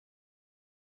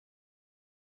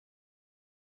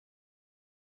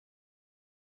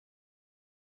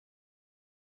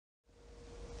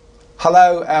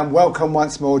Hello and welcome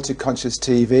once more to Conscious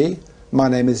TV. My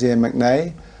name is Iain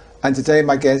McNay and today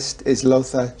my guest is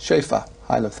Lothar Schafer.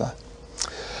 Hi Lothar.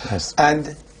 Yes.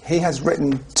 And he has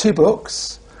written 2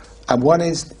 books, and one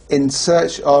is In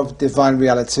Search of Divine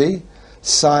Reality,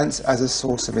 Science as a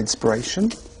Source of Inspiration.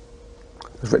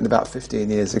 It was written about 15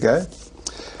 years ago.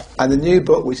 And the new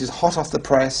book, which is hot off the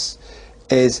press,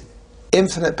 is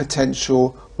Infinite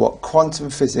Potential, What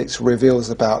Quantum Physics Reveals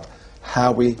About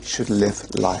How We Should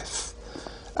Live Life.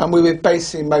 And we were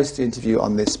basing most of the interview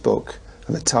on this book,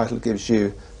 and the title gives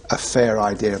you a fair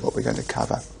idea of what we're going to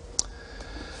cover.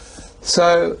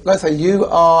 So, Lothar, you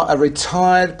are a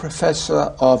retired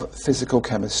professor of physical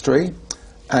chemistry,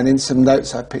 and in some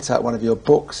notes I picked out one of your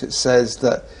books. It says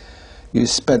that you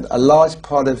spent a large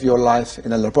part of your life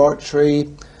in a laboratory,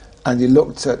 and you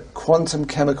looked at quantum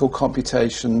chemical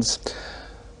computations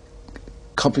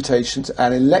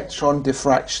and electron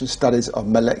diffraction studies of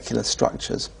molecular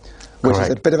structures, which Correct.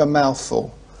 is a bit of a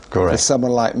mouthful for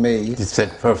someone like me. You said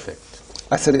perfect.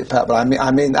 I said it, Pat, but I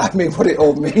mean what it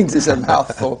all means is a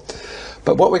mouthful.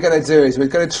 But what we're going to do is we're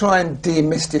going to try and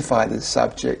demystify this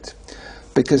subject,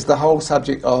 because the whole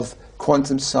subject of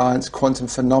quantum science, quantum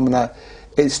phenomena,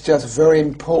 is just very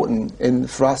important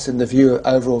for us in the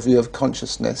overall view of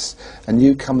consciousness, and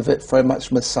you come at it very much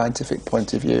from a scientific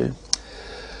point of view.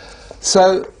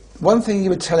 So, one thing you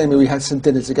were telling me, we had some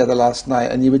dinner together last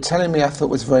night, and you were telling me I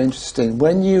thought was very interesting.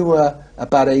 When you were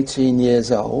about 18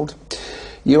 years old,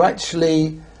 you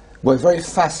actually were very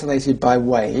fascinated by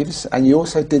waves, and you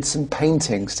also did some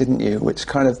paintings, didn't you, which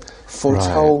kind of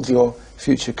foretold your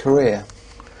future career.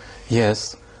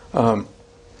 Yes.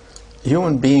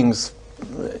 Human beings,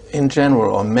 in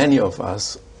general, or many of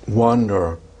us,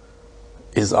 wonder,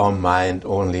 is our mind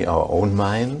only our own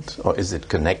mind, or is it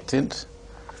connected?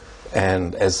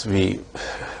 And as we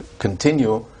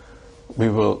continue, we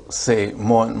will say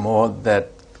more and more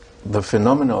that the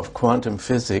phenomena of quantum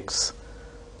physics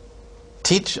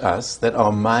teach us that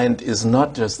our mind is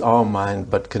not just our mind,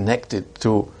 but connected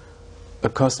to a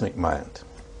cosmic mind.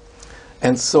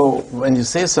 And so when you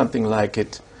say something like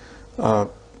it,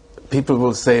 people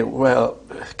will say, well,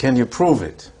 can you prove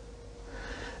it?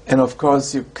 And of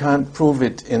course you can't prove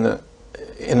it in a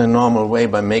normal way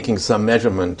by making some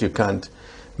measurement. You can't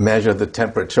measure the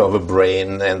temperature of a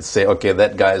brain and say, okay,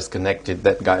 that guy is connected,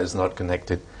 that guy is not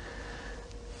connected.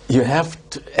 You have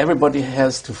to, everybody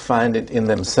has to find it in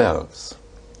themselves.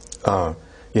 You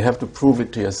have to prove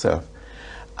it to yourself.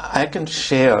 I can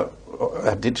share,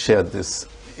 I did share this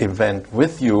event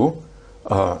with you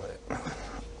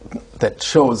that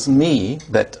shows me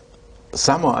that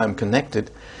somehow I'm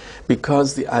connected,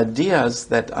 because the ideas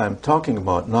that I'm talking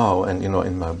about now, and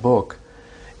in my book,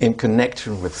 in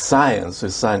connection with science,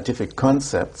 with scientific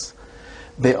concepts,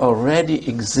 they already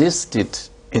existed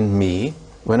in me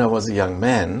when I was a young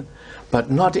man,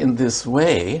 but not in this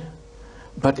way,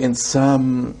 but in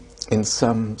some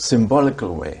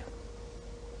symbolical way.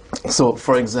 So,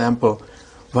 for example,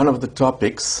 one of the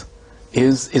topics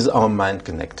is our mind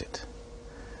connected?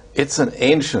 It's an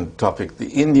ancient topic. The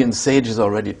Indian sages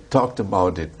already talked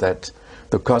about it, that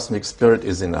the cosmic spirit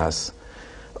is in us.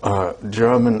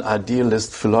 German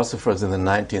idealist philosophers in the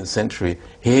 19th century,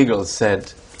 Hegel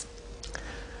said,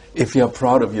 if you are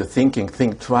proud of your thinking,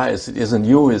 think twice. It isn't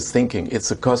you who is thinking, it's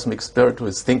the cosmic spirit who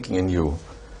is thinking in you.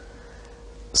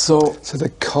 So the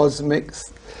cosmic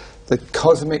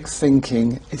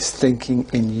thinking is thinking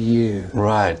in you.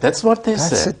 Right, that's what they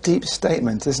said. That's a deep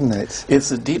statement, isn't it? It's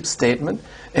a deep statement,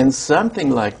 and something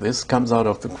like this comes out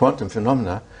of the quantum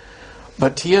phenomena.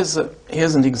 But here's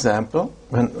an example.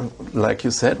 When, like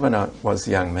you said, when I was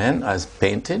a young man, I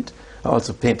painted. I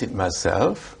also painted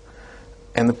myself.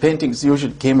 And the paintings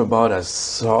usually came about, I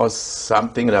saw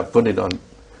something and I put it on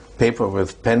paper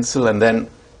with pencil and then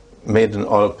made an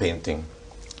oil painting.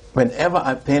 Whenever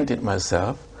I painted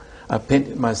myself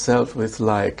with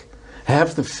like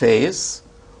half the face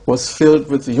was filled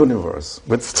with the universe,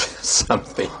 with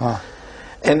something. Huh.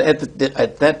 And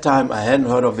at that time, I hadn't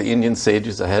heard of the Indian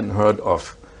sages. I hadn't heard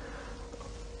of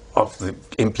the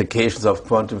implications of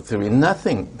quantum theory.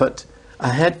 Nothing. But I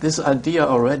had this idea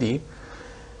already.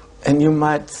 And you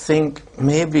might think,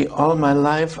 maybe all my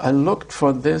life I looked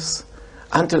for this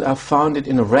until I found it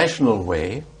in a rational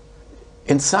way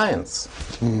in science.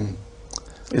 Mm.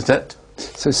 Is that?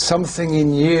 So something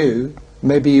in you,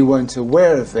 maybe you weren't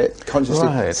aware of it consciously.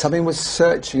 Right. Something was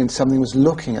searching and something was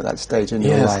looking at that stage in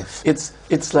your life.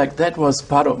 It's like that was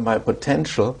part of my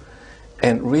potential,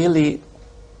 and really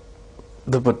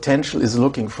the potential is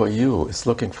looking for you, it's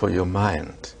looking for your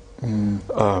mind.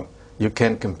 Mm. You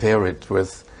can compare it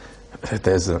with,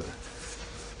 there's a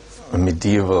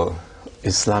medieval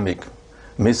Islamic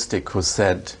mystic who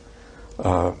said,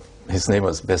 his name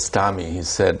was Bestami, he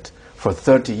said, for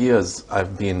 30 years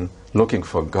I've been looking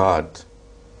for God.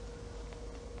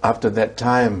 After that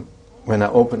time, when I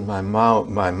opened my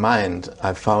mind,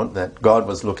 I found that God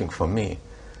was looking for me.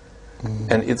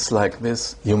 And it's like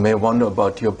this, you may wonder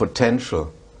about your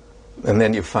potential, and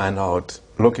then you find out,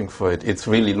 looking for it, it's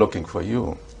really looking for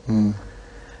you.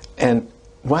 And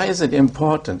why is it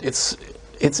important?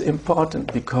 It's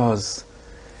important because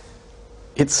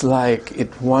it's like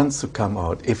it wants to come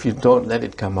out. If you don't let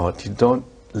it come out, you don't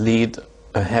lead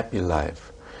a happy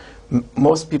life.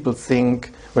 Most people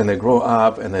think when they grow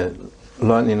up and they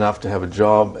learn enough to have a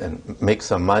job and make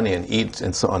some money and eat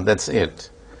and so on, that's it.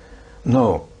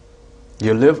 No.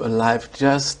 You live a life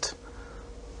just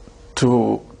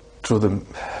to the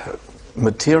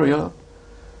material.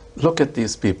 Look at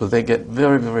these people. They get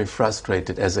very, very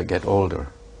frustrated as they get older.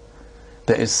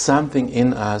 There is something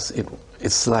in us,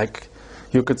 it's like,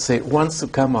 you could say, it wants to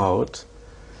come out.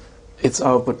 It's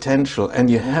our potential, and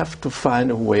you have to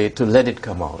find a way to let it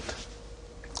come out.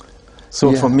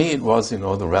 So for me, it was, the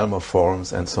realm of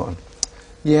forms and so on.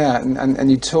 Yeah, and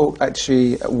you talk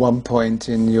actually at one point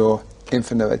in your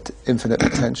Infinite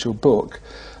Potential book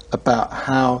about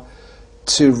how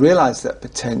to realize that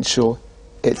potential,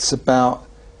 it's about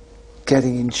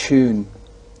getting in tune.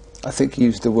 I think you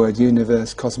used the word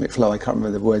universe, cosmic flow, I can't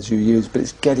remember the words you used, but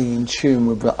it's getting in tune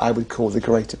with what I would call the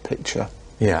greater picture.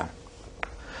 Yeah.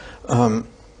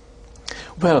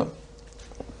 Well,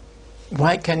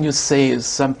 why can you say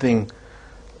something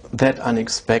that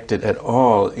unexpected at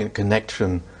all in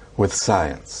connection with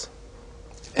science?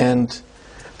 And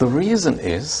the reason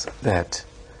is that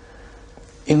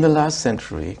in the last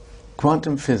century,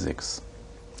 quantum physics,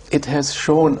 it has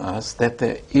shown us that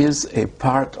there is a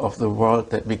part of the world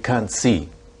that we can't see.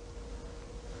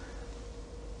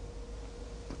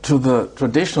 To the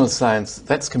traditional science,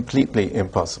 that's completely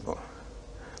impossible.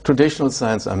 Traditional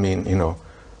science, I mean,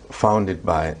 founded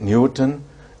by Newton.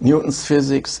 Newton's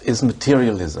physics is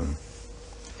materialism.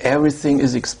 Everything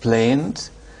is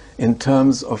explained in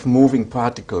terms of moving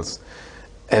particles.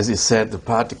 As he said, the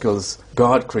particles,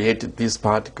 God created these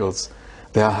particles.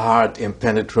 They are hard,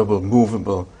 impenetrable,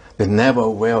 movable. They never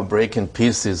will break in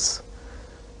pieces.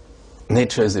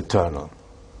 Nature is eternal.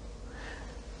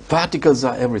 Particles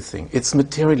are everything. It's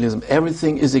materialism.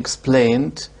 Everything is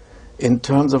explained in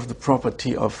terms of the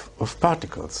property of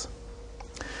particles.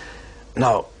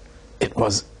 Now, it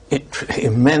was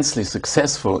immensely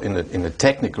successful in a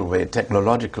technical way,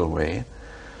 technological way.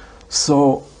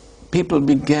 So people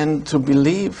began to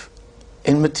believe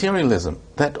in materialism,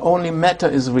 that only matter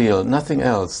is real, nothing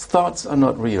else. Thoughts are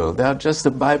not real, they are just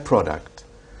a byproduct.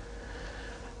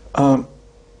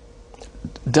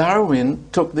 Darwin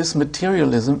took this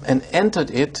materialism and entered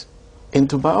it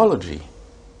into biology.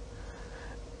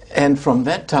 And from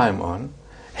that time on,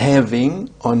 having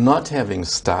or not having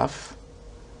stuff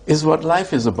is what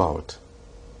life is about.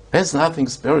 There's nothing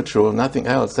spiritual, nothing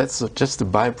else. That's just a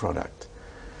byproduct.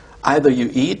 Either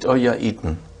you eat or you're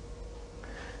eaten.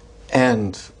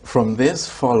 And from this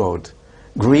followed,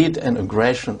 greed and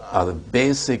aggression are the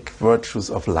basic virtues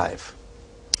of life.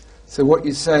 So what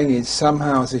you're saying is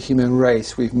somehow as a human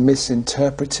race we've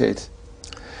misinterpreted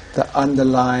the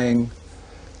underlying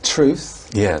truth.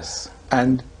 Yes.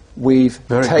 And we've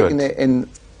taken it in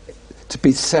to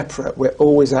be separate. We're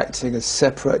always acting as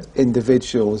separate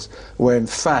individuals, where in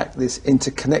fact this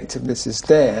interconnectedness is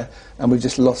there and we've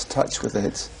just lost touch with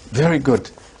it. Very good.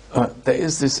 There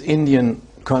is this Indian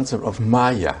concept of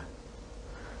Maya.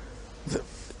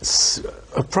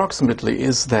 Approximately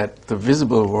is that the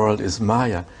visible world is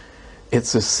Maya.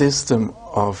 It's a system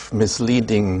of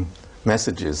misleading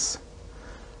messages,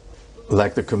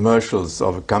 like the commercials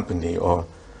of a company or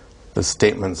the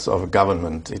statements of a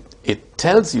government. It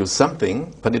tells you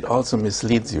something, but it also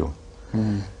misleads you.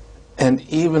 And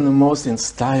even the most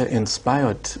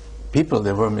inspired people,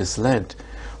 they were misled.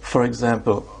 For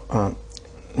example,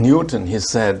 Newton, he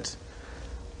said,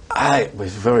 I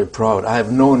was very proud, I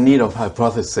have no need of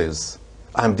hypotheses,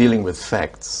 I'm dealing with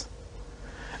facts.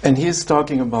 And he's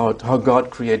talking about how God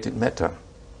created matter.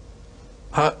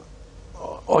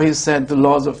 Or he said the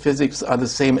laws of physics are the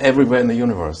same everywhere in the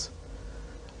universe.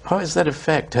 How is that a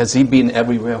fact? Has he been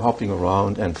everywhere hopping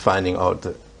around and finding out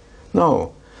that?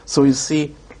 No. So you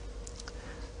see,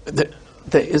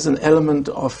 there is an element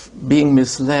of being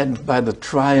misled by the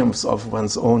triumphs of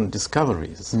one's own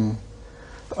discoveries.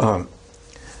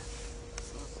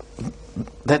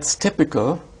 That's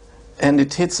typical, and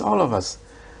it hits all of us.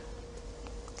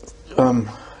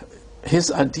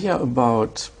 His idea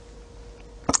about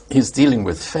his dealing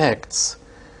with facts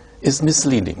is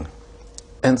misleading.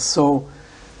 And so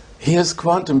Here's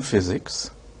quantum physics.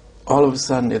 All of a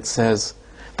sudden it says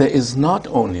there is not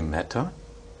only matter,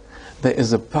 there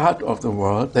is a part of the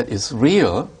world that is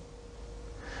real,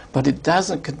 but it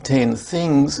doesn't contain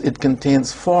things, it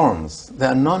contains forms. They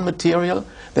are non-material,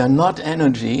 they are not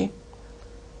energy.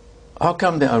 How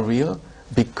come they are real?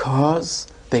 Because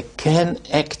they can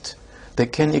act, they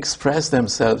can express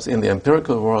themselves in the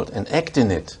empirical world and act in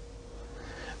it.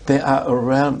 They are a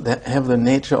realm that have the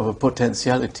nature of a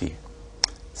potentiality.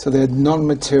 So they're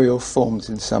non-material forms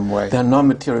in some way. They're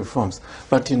non-material forms.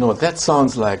 But you know, that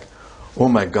sounds like, oh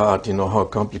my God, you know how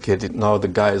complicated now the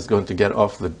guy is going to get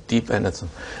off the deep end. And so.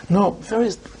 No,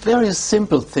 very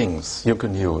simple things you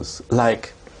can use,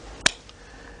 like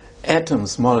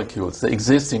atoms, molecules, they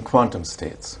exist in quantum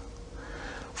states.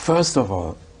 First of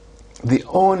all, the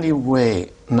only way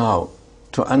now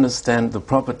to understand the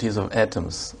properties of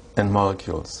atoms and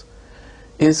molecules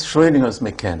is Schrödinger's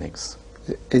mechanics.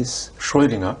 Is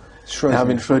Schrödinger,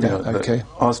 Erwin Schrödinger, yeah, okay. the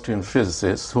Austrian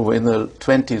physicist who in the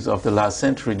 20s of the last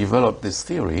century developed this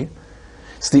theory.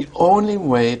 It's the only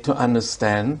way to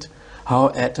understand how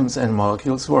atoms and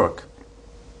molecules work.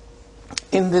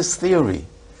 In this theory,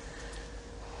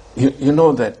 you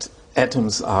know that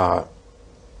atoms are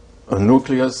a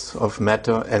nucleus of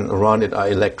matter and around it are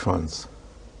electrons.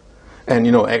 And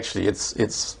you know, actually it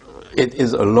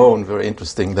is alone very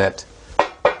interesting that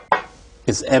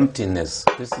it's emptiness.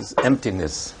 This is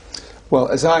emptiness. Well,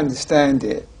 as I understand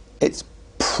it, it's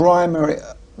primary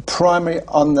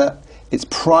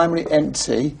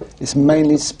empty. It's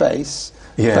mainly space.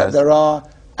 Yes. But there are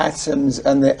atoms,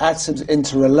 and the atoms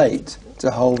interrelate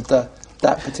to hold that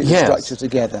particular Yes. structure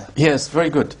together. Yes, very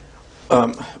good.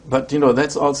 But you know,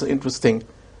 that's also interesting.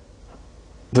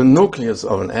 The nucleus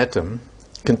of an atom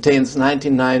contains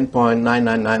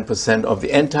 99.999% of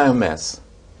the entire mass.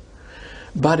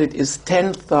 But it is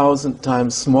 10,000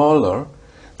 times smaller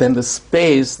than the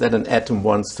space that an atom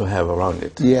wants to have around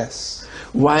it. Yes.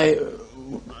 Why?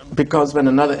 Because when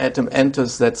another atom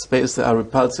enters that space, there are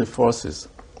repulsive forces.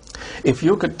 If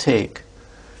you could take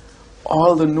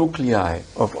all the nuclei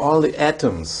of all the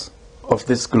atoms of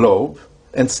this globe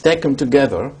and stack them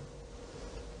together,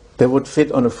 they would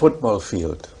fit on a football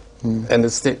field. And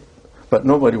but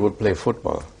nobody would play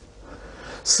football.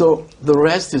 So the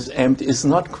rest is empty. It's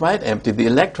not quite empty. The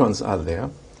electrons are there.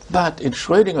 But in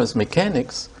Schrödinger's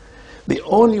mechanics, the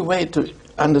only way to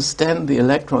understand the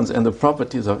electrons and the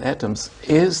properties of atoms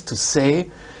is to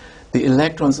say the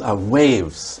electrons are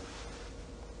waves.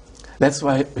 That's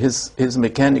why his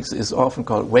mechanics is often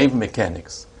called wave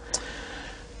mechanics.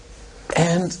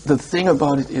 And the thing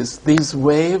about it is, these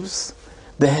waves,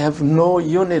 they have no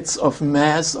units of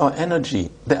mass or energy.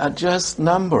 They are just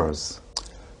numbers.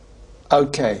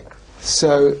 Okay.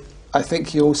 So I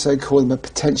think you also call them a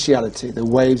potentiality. The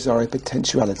waves are a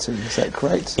potentiality. Is that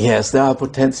correct? Yes, they are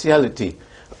potentiality.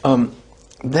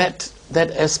 That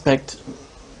aspect,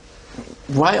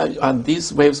 why are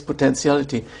these waves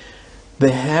potentiality?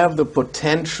 They have the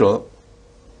potential,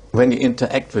 when you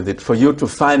interact with it, for you to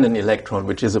find an electron,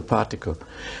 which is a particle.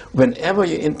 Whenever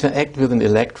you interact with an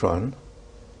electron,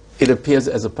 it appears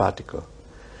as a particle.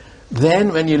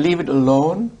 Then when you leave it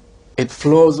alone, it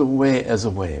flows away as a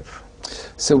wave.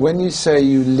 So when you say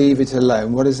you leave it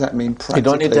alone, what does that mean practically? You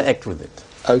don't interact with it.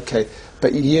 Okay.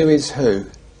 But you is who?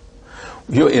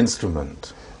 Your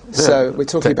instrument. So we're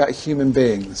talking about human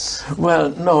beings.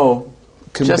 Well, no.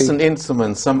 Can just be an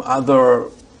instrument, some other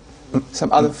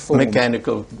form.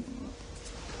 mechanical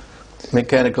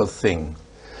thing.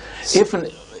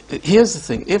 Here's the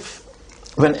thing,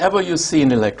 whenever you see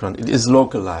an electron, it is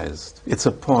localized, it's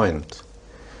a point,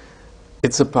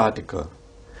 it's a particle.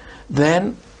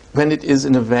 Then, when it is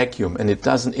in a vacuum and it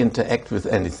doesn't interact with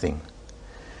anything,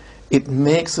 it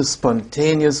makes a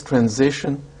spontaneous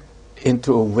transition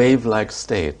into a wave-like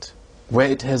state, where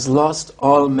it has lost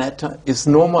all matter, is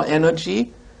no more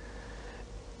energy.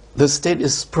 The state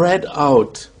is spread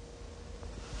out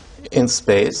in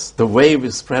space. The wave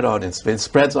is spread out in space,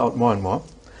 spreads out more and more.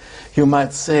 You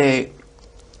might say,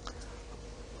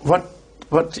 what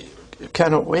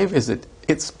kind of wave is it?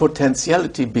 It's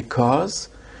potentiality because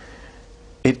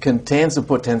it contains a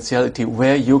potentiality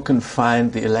where you can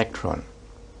find the electron.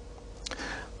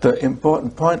 The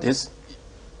important point is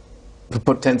the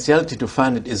potentiality to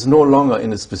find it is no longer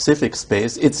in a specific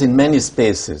space, it's in many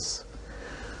spaces,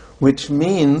 which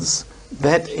means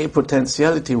that a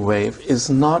potentiality wave is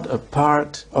not a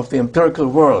part of the empirical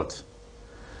world.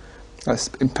 That's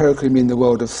empirically mean the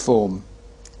world of form.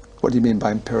 What do you mean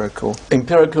by empirical?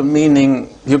 Empirical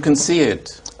meaning you can see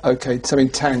it. Okay, something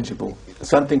tangible.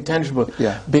 Something tangible.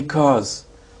 Yeah. Because,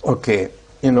 okay,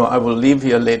 you know, I will leave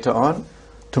here later on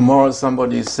tomorrow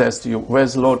somebody says to you,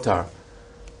 where's Lothar?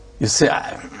 You say,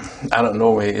 I don't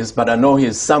know where he is, but I know he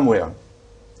is somewhere.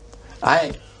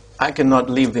 I cannot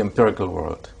leave the empirical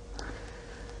world.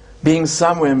 Being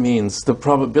somewhere means the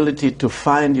probability to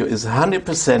find you is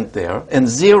 100% there and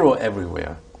 0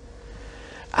 everywhere.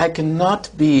 I cannot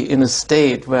be in a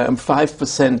state where I'm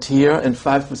 5% here and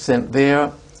 5%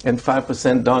 there and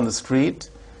 5% down the street.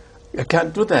 I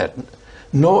can't do that.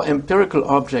 No empirical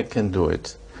object can do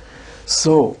it.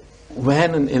 So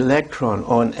when an electron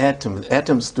or an atom,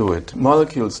 atoms do it,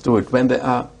 molecules do it, when they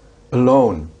are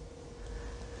alone,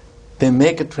 they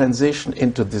make a transition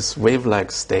into this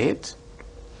wave-like state,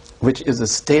 which is a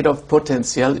state of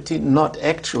potentiality, not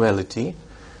actuality,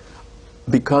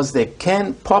 because they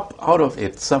can pop out of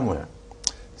it somewhere.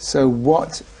 So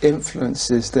what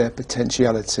influences their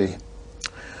potentiality?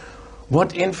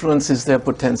 What influences their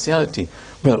potentiality?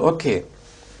 Well, okay.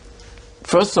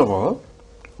 First of all,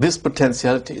 this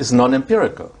potentiality is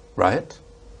non-empirical, right?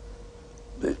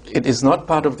 It is not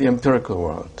part of the empirical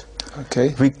world.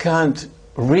 Okay. We can't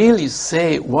really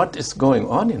say what is going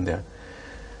on in there.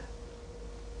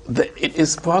 It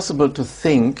is possible to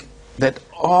think that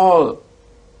all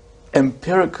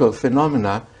empirical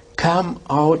phenomena come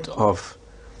out of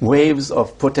waves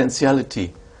of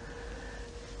potentiality.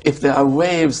 If there are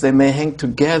waves, they may hang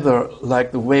together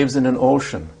like the waves in an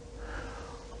ocean.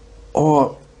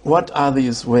 Or what are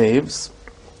these waves?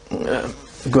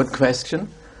 Good question.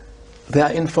 They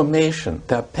are information.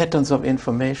 They are patterns of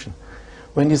information.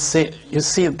 When you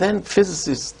see, then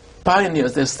physicists,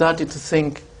 pioneers, they started to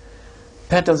think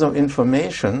patterns of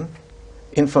information.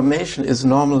 Information is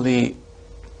normally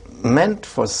meant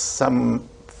for some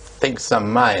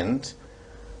mind.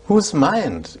 Whose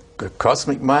mind? A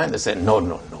cosmic mind? They say,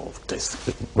 no, this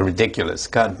is ridiculous,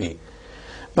 can't be.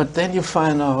 But then you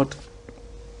find out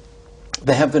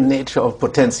they have the nature of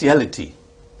potentiality.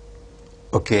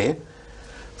 Okay?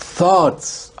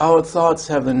 Thoughts, our thoughts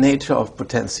have the nature of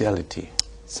potentiality.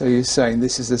 So you're saying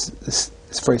this is it's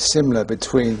very similar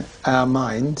between our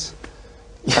mind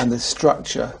and the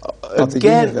structure of the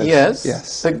universe.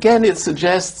 Yes. Again, it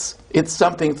suggests it's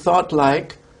something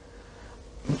thought-like.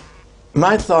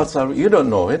 My thoughts are, you don't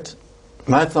know it.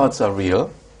 My thoughts are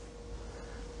real.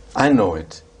 I know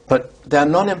it. But they are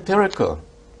non-empirical.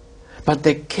 But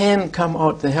they can come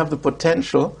out, they have the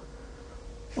potential.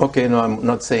 Okay, no, I'm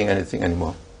not saying anything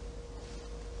anymore.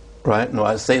 Right? No,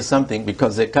 I say something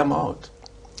because they come out.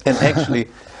 And actually,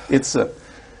 it's a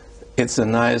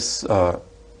nice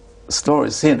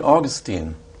story. St.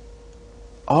 Augustine.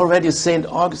 Already St.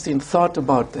 Augustine thought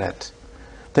about that.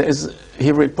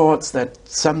 He reports that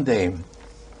someday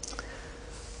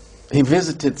he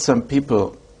visited some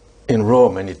people in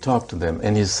Rome and he talked to them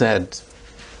and he said,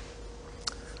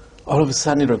 all of a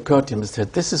sudden it occurred to him, he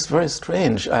said, this is very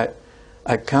strange. I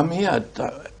come here,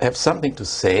 I have something to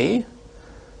say.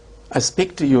 I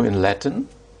speak to you in Latin.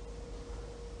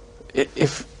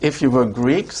 If you were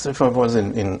Greeks, if I was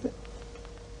in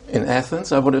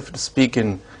Athens, I would have to speak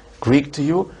in Greek to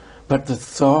you, but the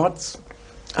thoughts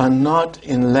are not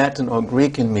in Latin or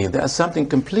Greek in me. They are something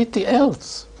completely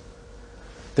else.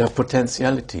 They are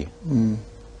potentiality. Mm.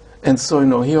 And so,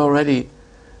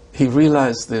 he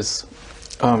realized this.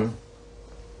 I've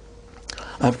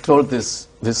told this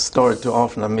story too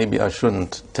often, and maybe I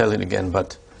shouldn't tell it again,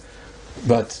 but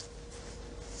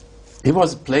he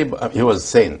was a playboy, he was a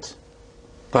saint,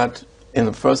 but in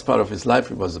the first part of his life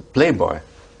he was a playboy.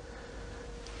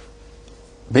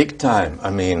 Big time,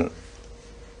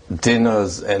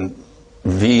 dinners and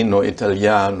vino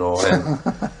italiano and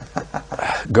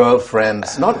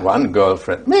girlfriends, not one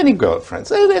girlfriend, many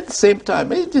girlfriends, and at the same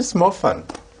time, it's just more fun.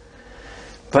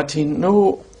 But he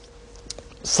knew,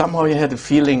 somehow he had a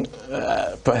feeling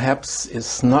perhaps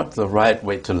it's not the right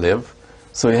way to live,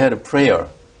 so he had a prayer.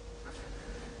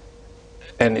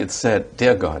 And it said,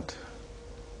 dear God,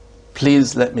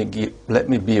 please let me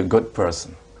be a good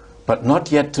person, but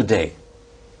not yet today.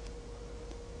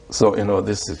 So,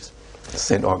 this is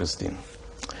St. Augustine.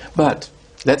 But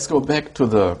let's go back to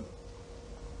the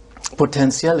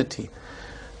potentiality.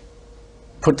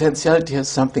 Potentiality has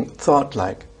something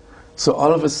thought-like. So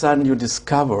all of a sudden you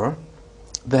discover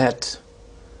that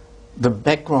the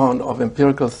background of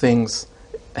empirical things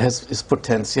is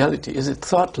potentiality. Is it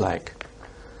thought-like?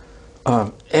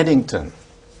 Eddington,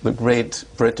 the great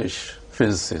British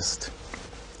physicist,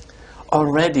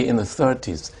 already in the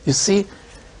 30s. You see,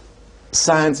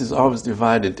 science is always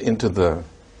divided into the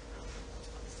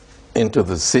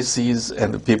sissies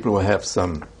and the people who have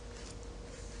some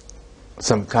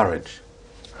courage.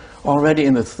 Already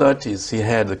in the 30s, he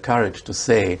had the courage to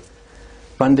say,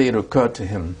 one day it occurred to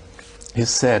him, he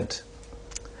said,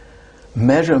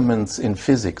 measurements in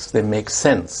physics, they make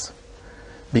sense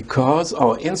because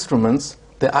our instruments,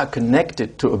 they are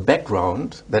connected to a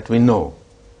background that we know.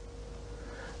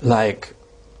 Like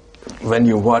when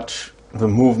you watch the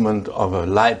movement of a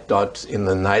light dot in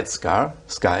the night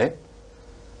sky,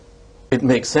 it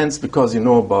makes sense because you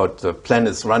know about the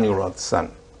planets running around the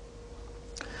sun.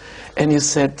 And he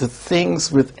said the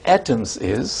things with atoms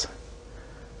is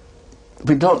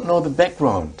we don't know the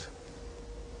background.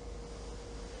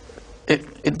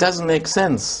 It doesn't make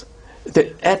sense.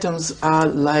 The atoms are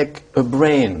like a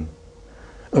brain.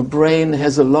 A brain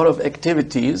has a lot of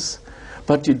activities,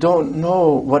 but you don't know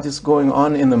what is going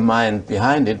on in the mind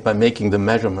behind it by making the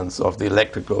measurements of the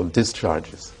electrical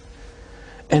discharges.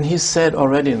 And he said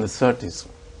already in the 30s,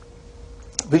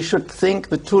 we should think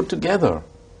the two together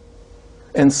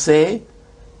and say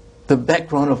the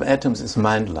background of atoms is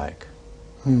mind-like.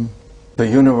 The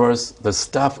universe, the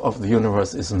stuff of the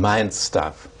universe is mind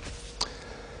stuff.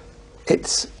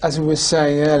 It's, as we were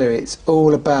saying earlier, it's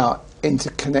all about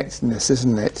interconnectedness,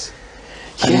 isn't it?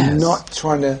 Yes. And not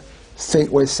trying to think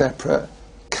we're separate,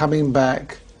 coming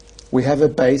back. We have a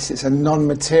base, it's a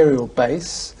non-material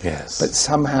base, Yes. but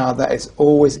somehow that is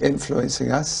always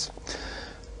influencing us.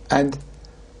 And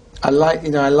I like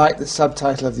the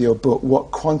subtitle of your book,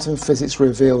 What Quantum Physics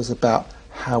Reveals About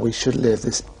How We Should Live,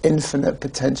 this infinite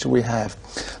potential we have.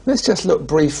 Let's just look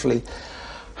briefly.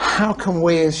 How can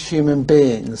we as human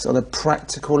beings, on a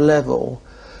practical level,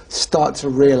 start to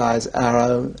realize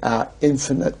our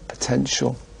infinite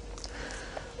potential?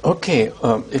 Okay,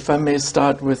 if I may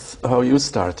start with how you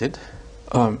started.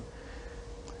 The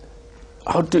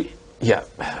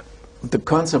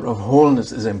concept of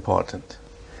wholeness is important.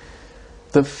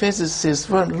 The physicists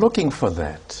weren't looking for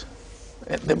that.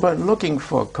 They weren't looking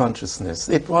for consciousness.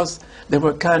 They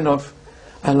were kind of,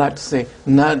 I like to say,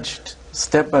 nudged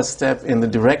step by step in the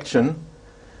direction,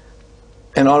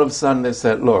 and all of a sudden they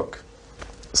said, look,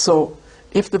 so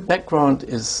if the background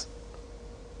is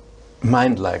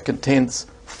mind-like, contains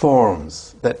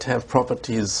forms that have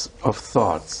properties of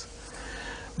thoughts,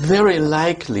 very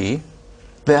likely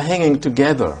they're hanging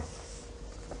together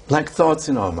like thoughts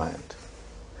in our mind.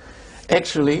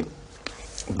 Actually,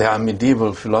 there are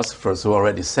medieval philosophers who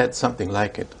already said something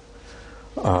like it.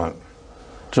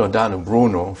 Giordano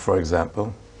Bruno, for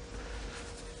example,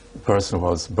 the person who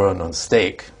was burned on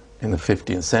stake in the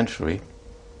 15th century,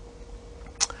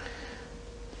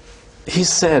 he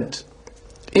said,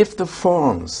 if the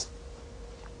forms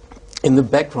in the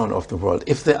background of the world,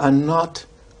 if they are not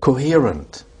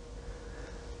coherent,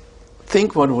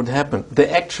 think what would happen. They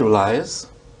actualize,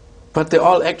 but they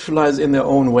all actualize in their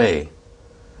own way.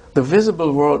 The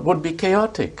visible world would be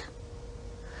chaotic.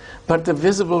 But the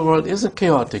visible world isn't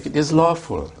chaotic, it is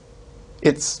lawful.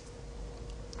 It's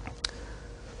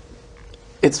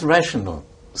rational.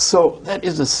 So that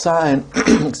is a sign,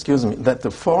 excuse me, that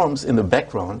the forms in the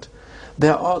background, they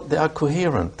are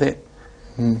coherent.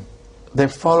 They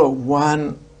follow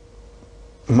one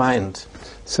mind.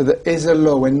 So there is a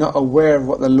law. We're not aware of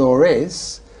what the law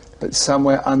is, but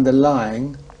somewhere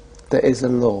underlying there is a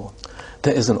law.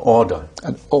 There is an order.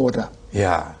 An order.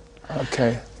 Yeah.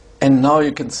 Okay. And now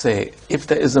you can say, if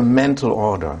there is a mental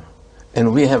order,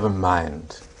 and we have a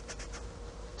mind,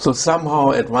 so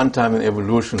somehow at one time in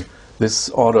evolution, this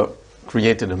order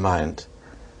created a mind.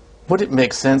 Would it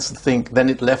make sense to think then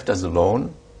it left us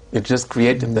alone? It just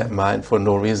created that mind for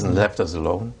no reason, left us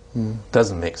alone?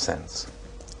 Doesn't make sense.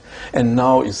 And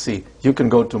now you see, you can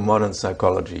go to modern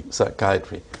psychology,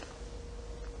 psychiatry.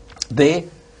 They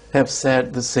have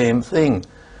said the same thing.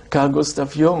 Carl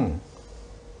Gustav Jung,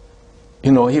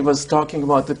 he was talking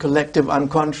about the collective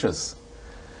unconscious.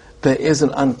 There is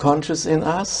an unconscious in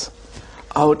us,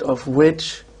 out of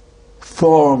which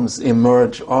forms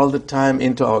emerge all the time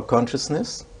into our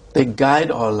consciousness. They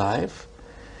guide our life.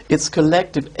 It's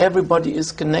collective. Everybody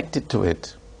is connected to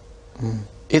it.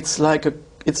 It's like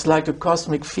a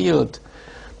cosmic field.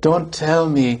 Don't tell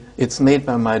me it's made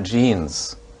by my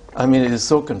genes. I mean, it is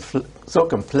so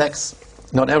complex.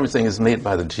 Not everything is made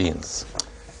by the genes.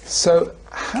 So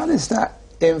how does that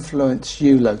influence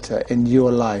you, Lothar, in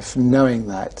your life, knowing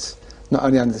that? Not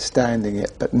only understanding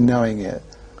it, but knowing it.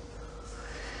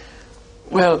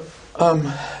 Well,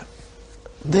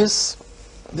 this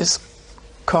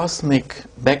cosmic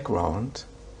background,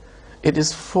 it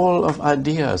is full of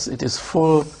ideas, it is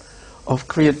full of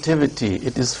creativity,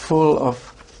 it is full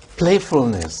of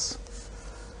playfulness.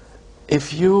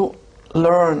 If you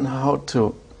learn how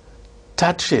to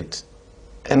touch it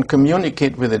and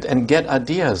communicate with it and get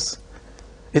ideas,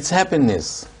 it's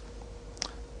happiness.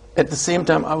 At the same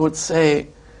time, I would say,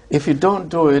 if you don't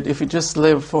do it, if you just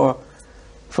live for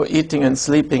eating and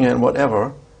sleeping and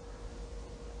whatever,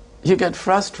 you get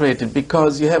frustrated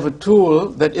because you have a tool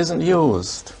that isn't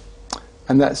used.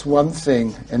 And that's one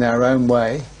thing in our own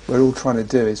way we're all trying to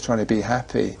do, is trying to be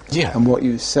happy. Yeah. And what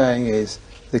you're saying is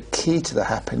the key to the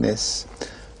happiness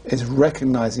is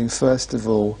recognizing first of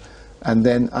all, and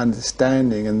then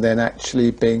understanding, and then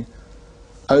actually being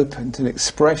open to an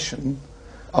expression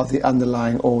of the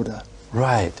underlying order.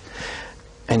 Right.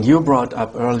 And you brought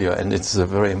up earlier, and it's a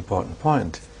very important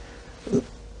point,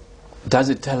 does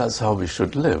it tell us how we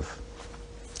should live?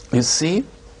 You see,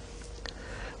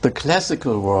 the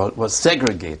classical world was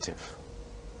segregative.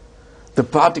 The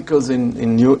particles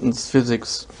in Newton's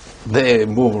physics, they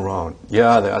move around.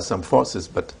 Yeah, there are some forces,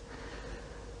 but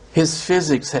his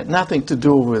physics had nothing to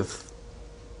do with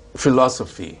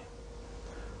philosophy.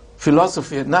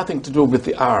 Philosophy had nothing to do with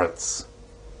the arts.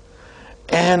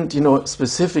 And,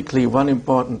 specifically one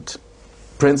important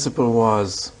principle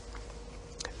was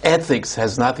ethics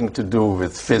has nothing to do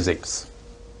with physics.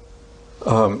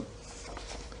 Who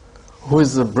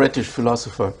is the British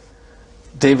philosopher?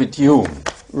 David Hume.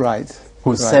 Right.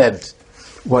 Who said,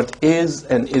 what is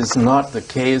and is not the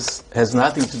case has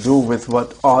nothing to do with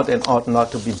what ought and ought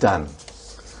not to be done.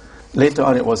 Later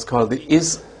on it was called the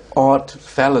is-ought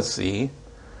fallacy,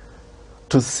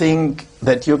 to think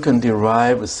that you can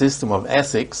derive a system of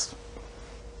ethics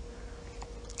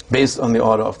based on the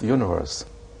order of the universe.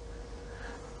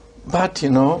 But,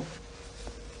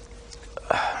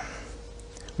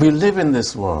 we live in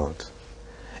this world.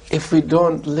 If we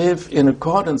don't live in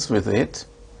accordance with it,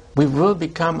 we will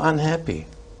become unhappy.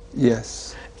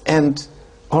 Yes. And,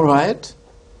 all right,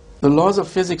 the laws of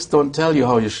physics don't tell you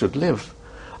how you should live.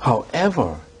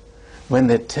 However, when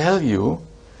they tell you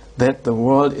that the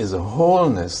world is a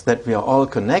wholeness, that we are all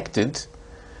connected,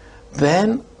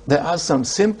 then there are some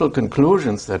simple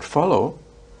conclusions that follow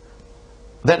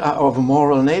that are of a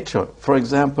moral nature. For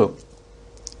example,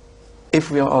 if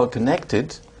we are all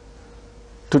connected,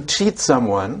 to cheat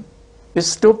someone is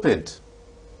stupid.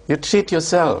 You cheat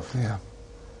yourself. Yeah.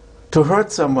 To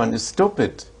hurt someone is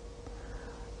stupid.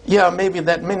 Yeah, maybe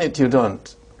that minute you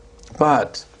don't.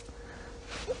 But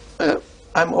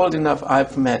I'm old enough,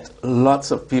 I've met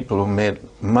lots of people who made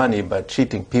money by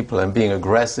cheating people and being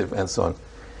aggressive and so on.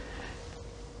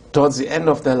 Towards the end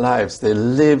of their lives, they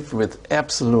live with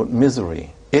absolute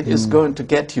misery. It is going to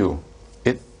get you.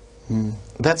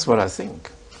 That's what I think.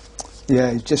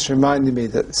 Yeah, it just reminded me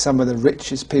that some of the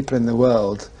richest people in the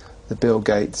world, the Bill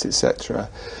Gates, etc.,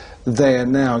 they are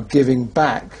now giving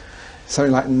back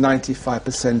something like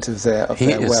 95% of their wealth.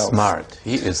 He is smart.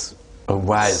 He is a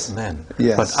wise man.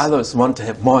 Yes. But others want to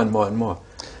have more and more and more.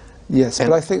 Yes,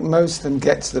 but I think most of them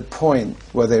get to the point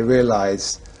where they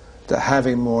realize that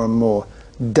having more and more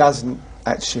doesn't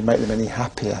actually make them any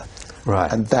happier.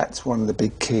 Right. And that's one of the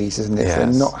big keys, isn't it? Yes. If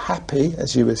we're not happy,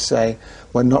 as you were saying,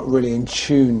 we're not really in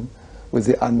tune with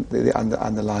the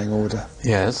underlying order.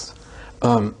 Yes.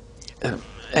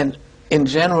 And in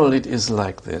general it is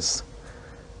like this.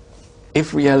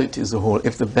 If reality is a whole,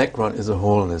 if the background is a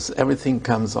wholeness, everything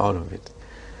comes out of it.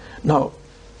 Now,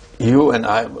 you and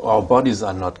I, our bodies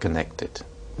are not connected.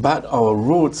 But our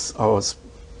roots, our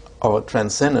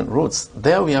transcendent roots,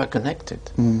 there we are connected.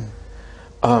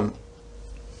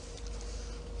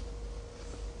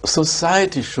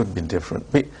 Society should be different.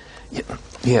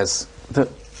 Yes,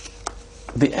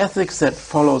 the ethics that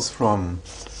follows from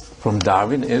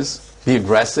Darwin is be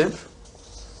aggressive.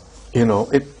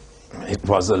 It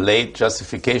was a late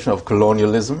justification of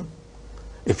colonialism.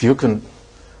 If you can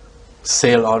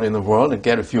sail out in the world and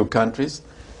get a few countries,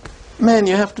 man,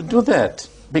 you have to do that,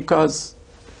 because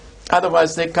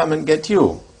otherwise they come and get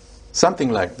you.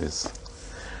 Something like this.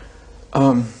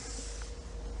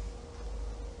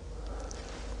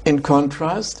 In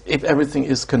contrast, if everything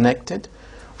is connected,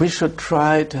 we should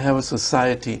try to have a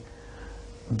society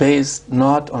based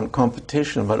not on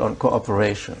competition but on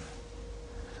cooperation.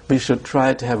 We should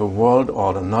try to have a world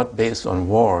order not based on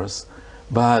wars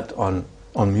but on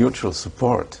mutual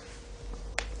support.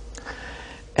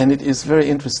 And it is very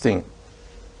interesting.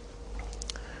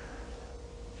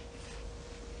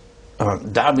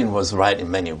 Darwin was right in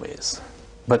many ways,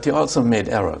 but he also made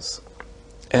errors.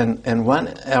 And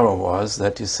one error was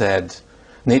that he said,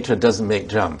 nature doesn't make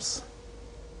jumps.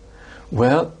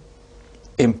 Well,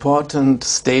 important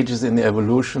stages in the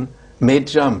evolution made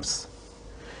jumps.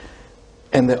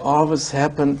 And they always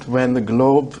happened when the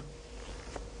globe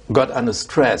got under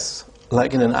stress,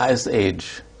 like in an ice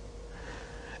age.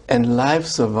 And life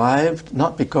survived,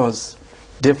 not because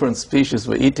different species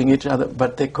were eating each other,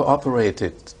 but they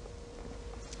cooperated.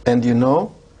 And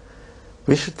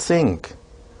we should think.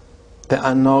 There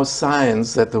are no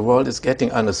signs that the world is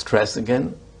getting under stress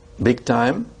again, big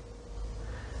time.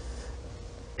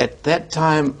 at that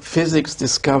time, physics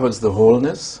discovers the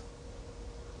wholeness.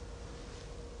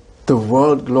 The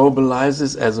world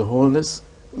globalizes as a wholeness.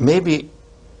 Maybe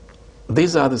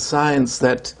these are the signs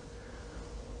that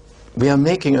we are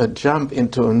making a jump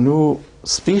into a new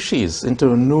species,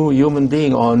 into a new human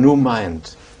being or a new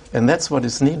mind. And that's what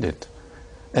is needed.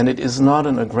 And it is not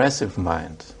an aggressive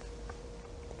mind.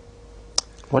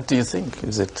 What do you think?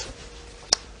 Is it?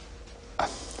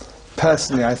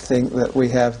 Personally, I think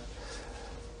that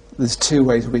there's two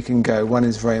ways we can go. One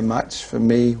is very much, for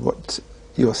me, what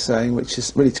you're saying, which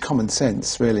is really common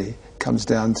sense, really. Comes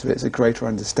down to it's a greater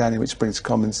understanding which brings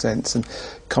common sense, and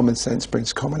common sense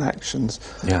brings common actions.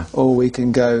 Yeah. Or we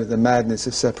can go the madness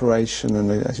of separation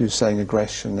and, as you were saying,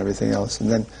 aggression and everything else, and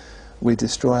then we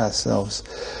destroy ourselves.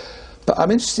 But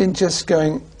I'm interested in just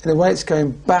going, in a way it's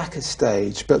going back a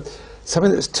stage, but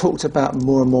something that's talked about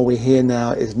more and more we hear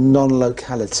now is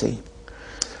non-locality,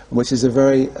 which is a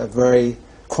very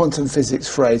quantum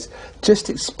physics phrase. Just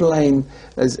explain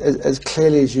as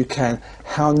clearly as you can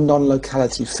how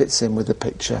non-locality fits in with the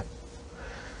picture.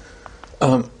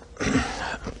 The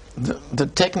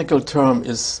technical term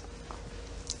is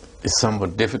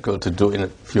somewhat difficult to do in a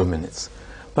few minutes.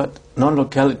 But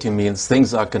non-locality means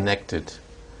things are connected.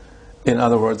 In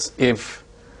other words, if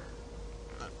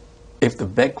the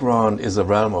background is a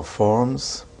realm of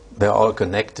forms, they're all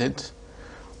connected,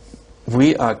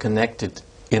 we are connected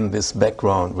in this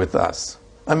background with us.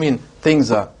 I mean,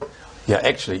 things are,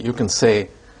 actually, you can say,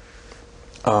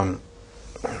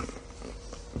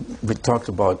 we talked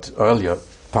about earlier,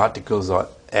 particles or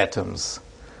atoms.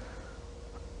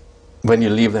 When you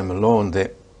leave them alone,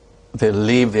 they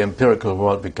leave the empirical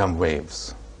world, become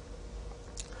waves.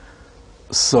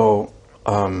 So,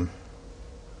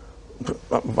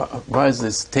 why is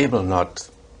this table not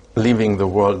leaving the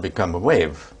world become a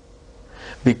wave?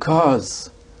 Because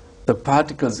the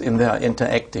particles in there are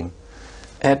interacting.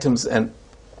 Atoms and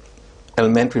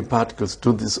elementary particles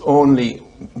do this only,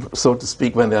 so to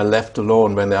speak, when they are left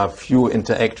alone, when there are few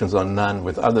interactions or none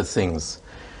with other things.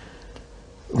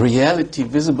 Reality,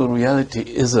 visible reality,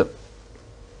 is a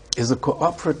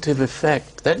cooperative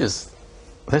effect. That's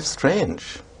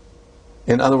strange.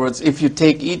 In other words, if you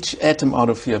take each atom out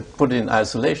of here, put it in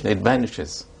isolation, it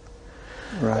vanishes.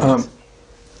 Right.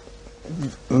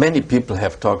 Many people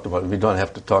have talked about it. We don't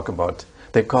have to talk about.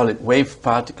 They call it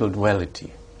wave-particle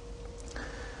duality.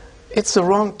 It's a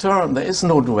wrong term. There is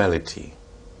no duality.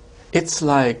 It's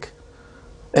like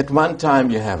at one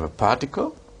time you have a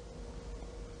particle.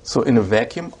 So in a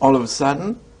vacuum, all of a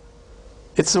sudden,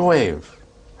 it's a wave.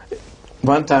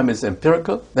 One time it's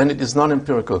empirical, then it is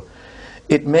non-empirical.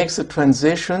 It makes a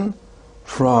transition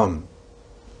from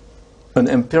an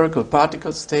empirical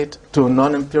particle state to a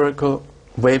non-empirical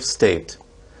wave state.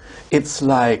 It's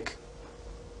like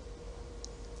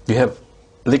you have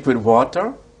liquid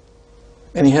water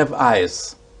and you have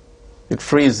ice. It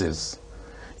freezes.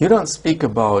 You don't speak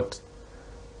about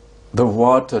the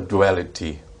water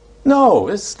duality. No,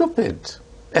 it's stupid.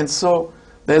 And so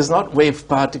there's not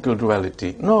wave-particle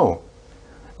duality. No.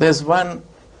 There's one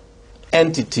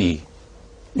entity,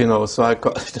 so I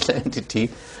call it an entity,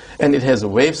 and it has a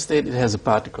wave state, it has a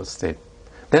particle state.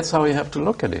 That's how you have to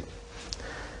look at it.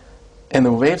 And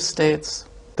the wave states,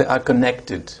 they are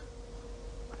connected.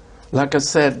 Like I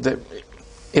said,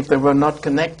 if they were not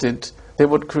connected, they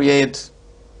would create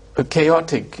a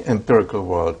chaotic empirical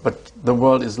world, but the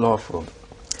world is lawful.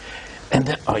 And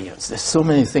there's so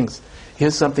many things.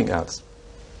 Here's something else.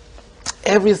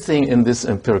 Everything in this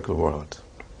empirical world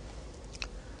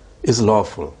is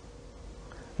lawful.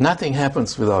 Nothing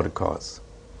happens without a cause.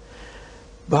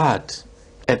 But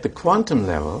at the quantum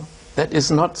level, that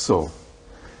is not so.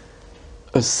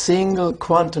 A single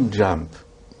quantum jump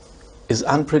is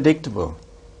unpredictable,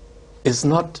 is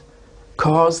not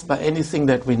caused by anything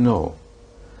that we know.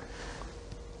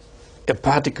 A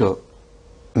particle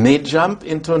may jump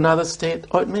into another state,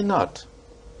 or it may not.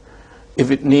 If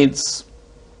it needs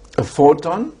a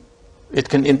photon, it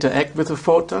can interact with a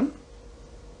photon.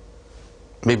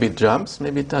 Maybe it jumps,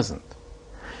 maybe it doesn't.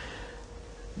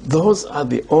 Those are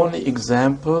the only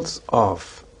examples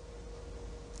of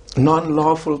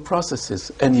non-lawful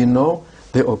processes. And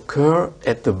they occur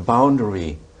at the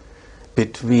boundary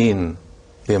between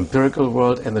the empirical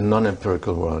world and the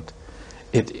non-empirical world.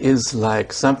 It is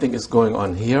like something is going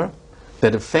on here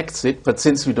that affects it, but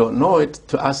since we don't know it,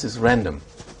 to us it's random.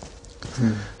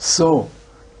 So,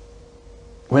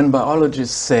 when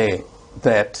biologists say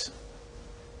that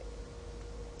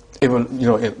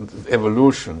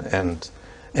evolution and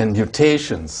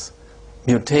mutations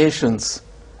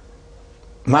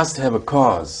must have a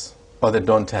cause or they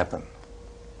don't happen.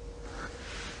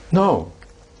 No.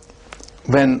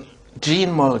 when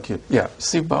gene molecule, yeah,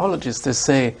 see, biologists, they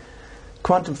say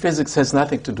quantum physics has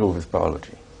nothing to do with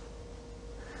biology.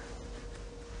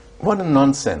 What a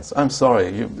nonsense. I'm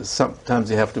sorry, sometimes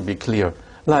you have to be clear.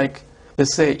 Like, they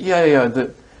say,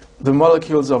 the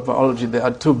molecules of biology, they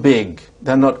are too big.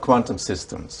 They're not quantum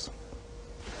systems.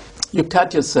 You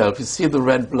cut yourself, you see the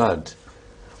red blood.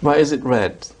 Why is it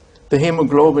red? The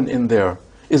hemoglobin in there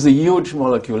is a huge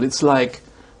molecule. It's like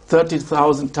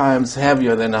 30,000 times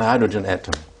heavier than a hydrogen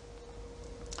atom.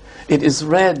 It is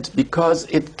red because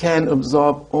it can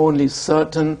absorb only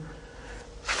certain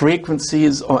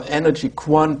frequencies or energy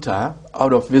quanta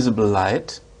out of visible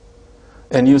light,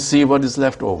 and you see what is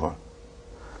left over.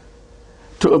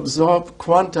 To absorb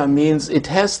quanta means it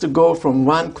has to go from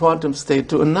one quantum state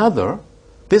to another,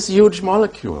 this huge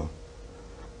molecule.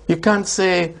 You can't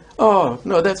say, oh,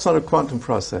 no, that's not a quantum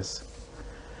process.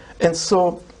 And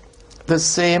so the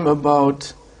same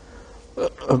about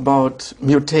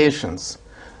mutations.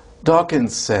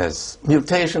 Dawkins says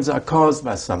mutations are caused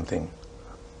by something.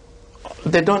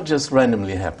 They don't just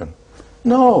randomly happen.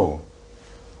 No.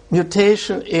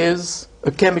 Mutation is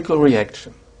a chemical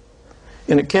reaction.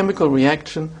 In a chemical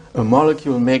reaction, a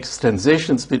molecule makes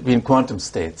transitions between quantum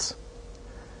states.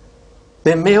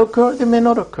 They may occur, they may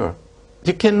not occur.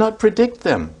 You cannot predict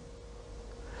them.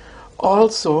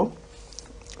 Also,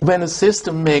 when a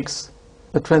system makes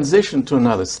a transition to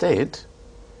another state,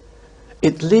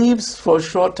 it leaves for a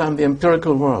short time the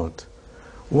empirical world.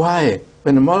 Why?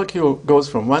 When a molecule goes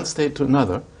from one state to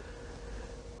another,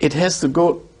 it has to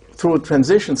go through a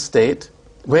transition state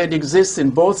where it exists in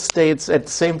both states at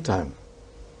the same time.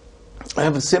 I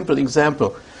have a simple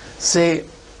example. Say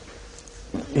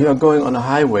you are going on a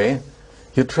highway,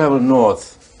 you travel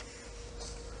north,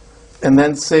 and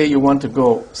then say you want to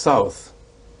go south.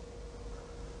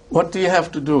 What do you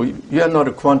have to do? You are not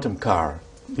a quantum car.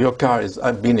 Your car is,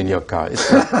 I've been in your car. It's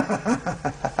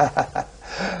I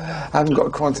haven't got a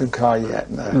quantum car yet,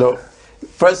 no. No.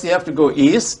 First you have to go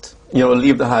east,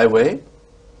 leave the highway.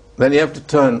 Then you have to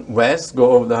turn west,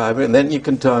 go over the highway, and then you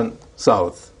can turn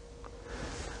south.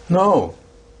 No.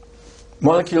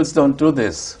 Molecules don't do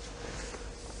this.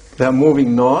 They're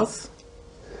moving north.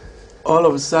 All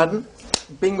of a sudden,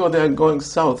 bingo, they're going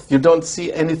south. You don't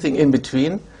see anything in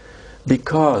between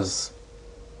because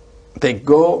they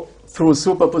go through a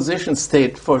superposition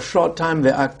state for a short time.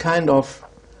 They are kind of,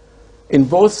 in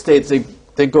both states,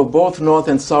 they go both north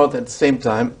and south at the same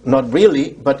time. Not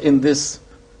really, but in this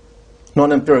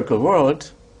non-empirical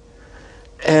world.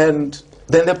 And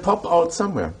then they pop out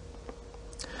somewhere.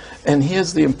 And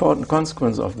here's the important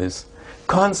consequence of this.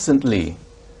 Constantly,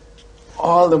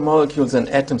 all the molecules and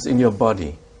atoms in your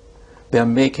body, they are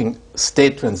making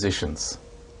state transitions.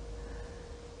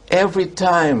 Every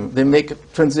time they make a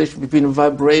transition between a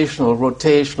vibrational,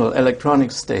 rotational,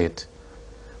 electronic state,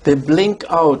 they blink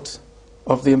out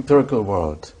of the empirical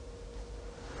world.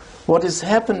 What is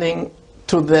happening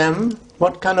to them,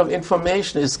 what kind of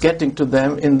information is getting to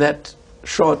them in that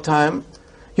short time,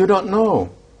 you don't know.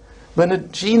 When a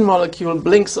gene molecule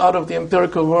blinks out of the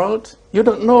empirical world, you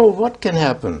don't know what can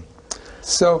happen.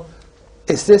 So,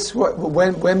 is this what,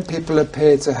 when people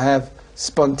appear to have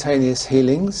spontaneous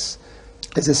healings,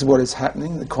 is this what is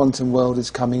happening? The quantum world is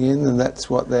coming in and that's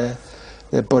what their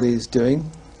body is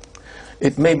doing?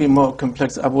 It may be more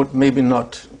complex. I would maybe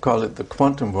not call it the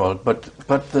quantum world, but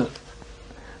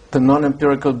the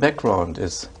non-empirical background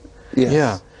is. Yes.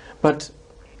 Yeah. But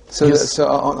so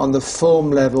on the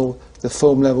form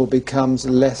level becomes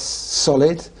less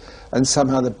solid, and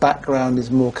somehow the background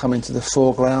is more coming to the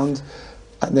foreground,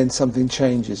 and then something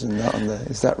changes.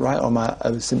 Is that right, or am I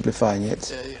oversimplifying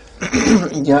it?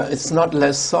 Yeah, it's not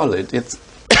less solid. It's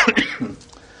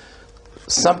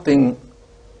something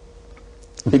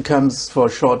becomes for a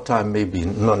short time maybe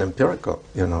non-empirical,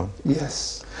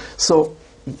 Yes. So,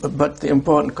 but the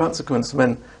important consequence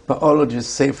when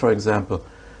biologists say, for example,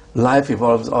 life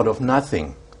evolves out of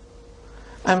nothing.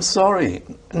 I'm sorry,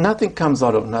 nothing comes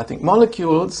out of nothing.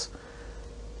 Molecules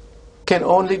can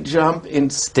only jump in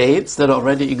states that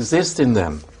already exist in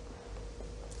them.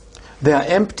 They are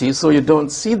empty, so you don't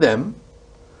see them.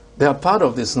 They are part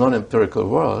of this non-empirical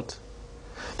world.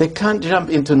 They can't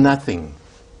jump into nothing.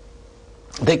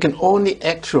 They can only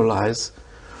actualize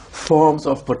forms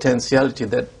of potentiality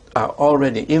that are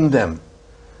already in them.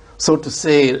 So to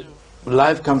say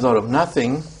life comes out of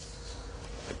nothing,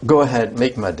 go ahead,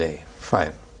 make my day.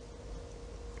 Fine.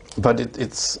 But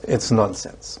it's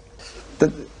nonsense.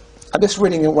 I'm just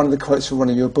reading one of the quotes from one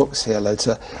of your books here,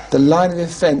 Lothar. The line of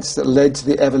events that led to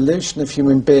the evolution of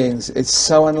human beings is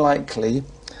so unlikely,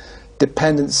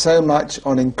 dependent so much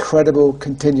on incredible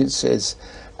contingencies,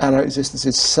 and our existence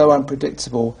is so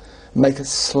unpredictable, make a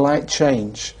slight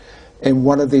change in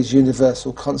one of these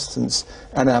universal constants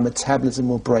and our metabolism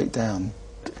will break down.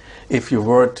 If you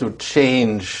were to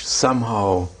change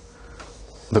somehow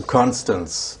the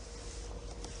constants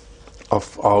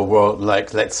of our world,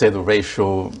 like let's say the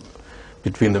ratio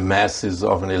between the masses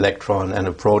of an electron and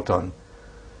a proton,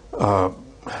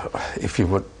 if you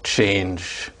would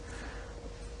change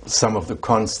some of the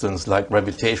constants, like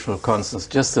gravitational constants,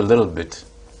 just a little bit,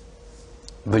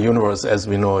 the universe as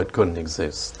we know it couldn't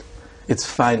exist. It's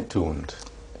fine-tuned.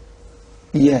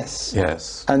 Yes.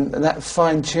 Yes. And that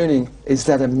fine-tuning, is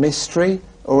that a mystery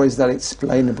or is that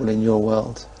explainable in your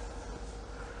world?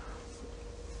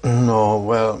 No,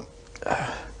 well,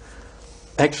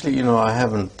 actually, I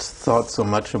haven't thought so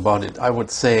much about it. I would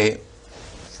say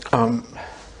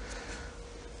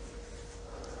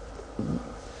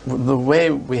the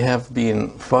way we have been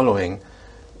following,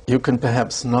 you can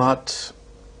perhaps not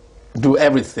do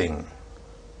everything.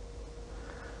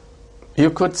 You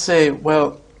could say,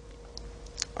 well,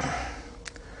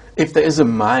 if there is a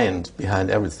mind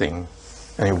behind everything,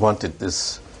 and you wanted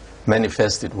this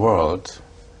manifested world,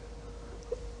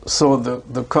 so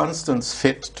the constants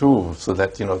fit too, so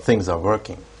that things are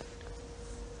working.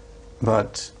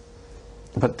 But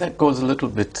that goes a little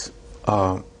bit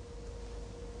out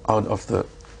of the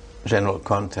general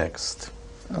context.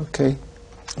 Okay.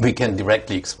 We can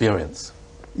directly experience.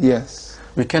 Yes.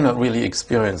 We cannot really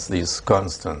experience these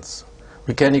constants.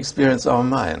 We can experience our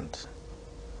mind.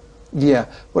 Yeah.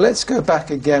 Well, let's go back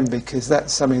again, because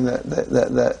that's something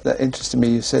that interested me.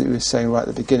 You were saying right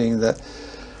at the beginning that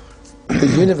the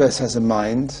universe has a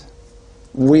mind,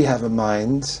 we have a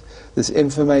mind, there's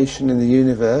information in the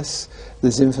universe,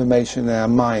 there's information in our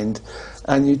mind,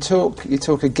 and you talk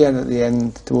again at the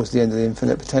end, towards the end of the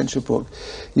Infinite Potential book,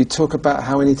 you talk about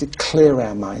how we need to clear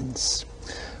our minds.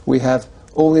 We have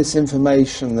all this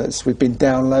information that we've been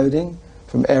downloading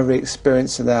from every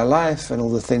experience in our life and all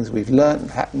the things we've learnt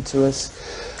and happened to us.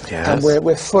 Yes. And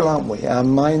we're full, aren't we? Our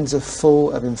minds are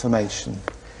full of information.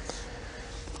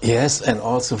 Yes, and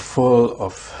also full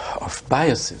of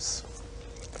biases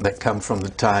that come from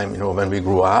the time, when we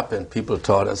grew up and people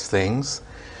taught us things,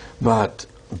 but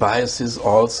biases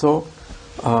also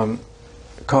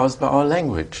caused by our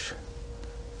language.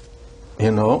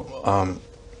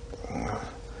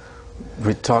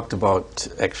 We talked about,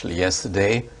 actually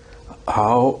yesterday,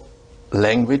 how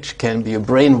language can be a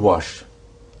brainwash.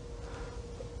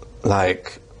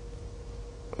 Like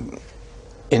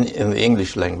in the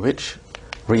English language,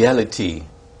 reality,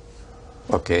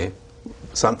 okay,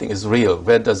 something is real.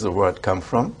 Where does the word come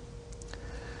from?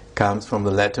 Comes from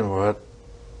the Latin word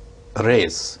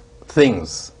res,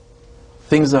 things.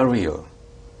 Things are real.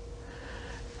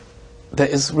 There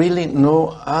is really no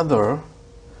other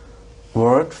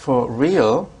word for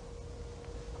real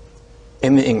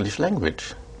in the English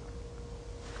language.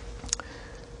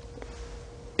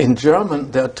 In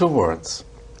German, there are two words.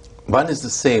 One is the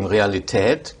same,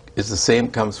 Realität is the same,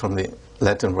 comes from the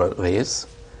Latin word res,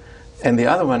 and the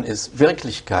other one is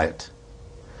Wirklichkeit.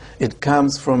 It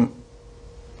comes from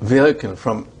wirken,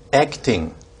 from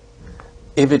acting.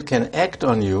 If it can act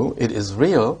on you, it is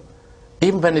real,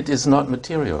 even when it is not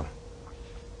material.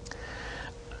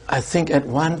 I think at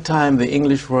one time the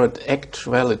English word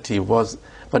actuality was,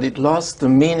 but it lost the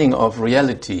meaning of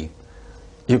reality.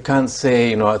 You can't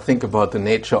say, I think about the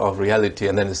nature of reality,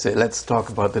 and then you say, let's talk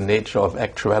about the nature of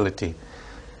actuality.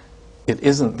 It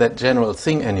isn't that general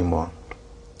thing anymore.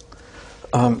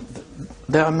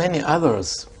 There are many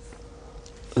others,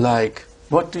 like,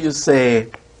 what do you say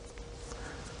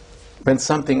when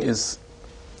something is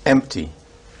empty?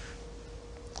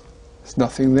 There's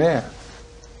nothing there.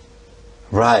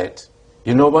 Right.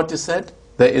 You know what you said?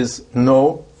 There is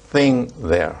no thing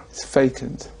there. It's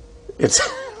vacant. It's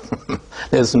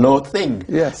there's no thing.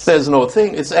 Yes. There's no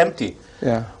thing. It's empty.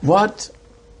 Yeah. What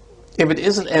if it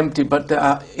isn't empty, but there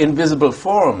are invisible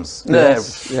forms?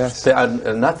 Yes. Yes. There are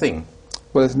nothing.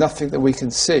 Well, there's nothing that we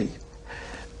can see.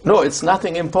 No, it's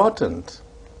nothing important.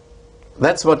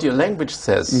 That's what your language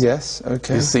says. Yes.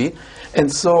 Okay. You see? And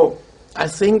so I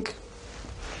think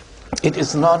it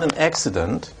is not an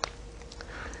accident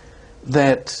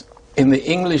that in the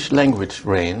English language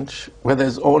range, where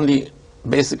there's only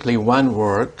basically one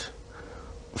word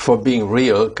for being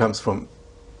real, comes from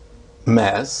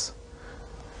mass,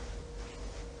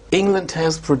 England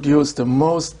has produced the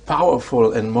most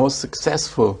powerful and most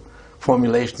successful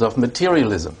formulations of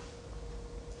materialism.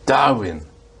 Darwin,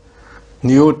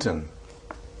 Newton,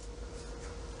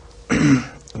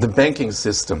 the banking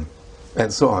system,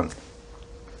 and so on.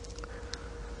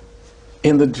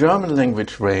 In the German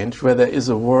language range, where there is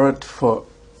a word for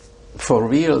for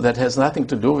real, that has nothing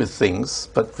to do with things,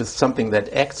 but with something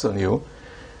that acts on you,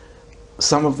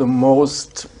 some of the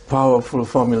most powerful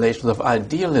formulations of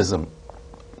idealism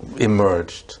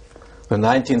emerged. The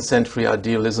 19th century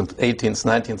idealism, 18th,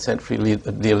 19th century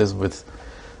idealism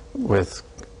with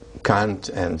Kant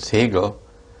and Hegel,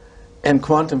 and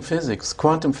quantum physics.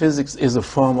 Quantum physics is a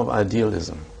form of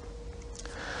idealism.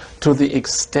 To the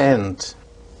extent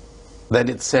that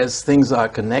it says things are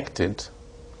connected,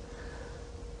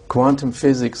 quantum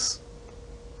physics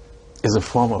is a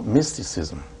form of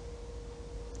mysticism.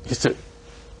 You should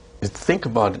think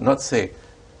about it, not say,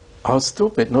 how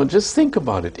stupid. No, just think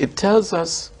about it. It tells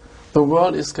us the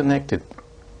world is connected.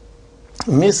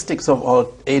 Mystics of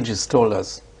all ages told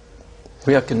us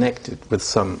we are connected with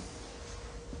some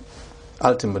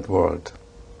ultimate world.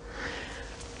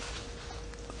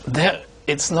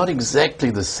 It's not exactly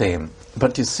the same,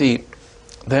 but you see,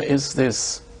 there is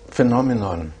this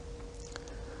phenomenon,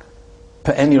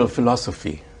 perennial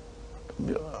philosophy.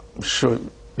 I'm sure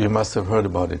you must have heard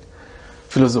about it.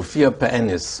 Philosophia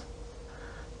perennis.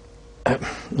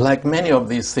 Like many of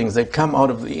these things, they come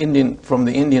out of from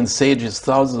the Indian sages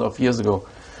thousands of years ago.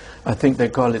 I think they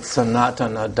call it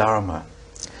Sanatana Dharma.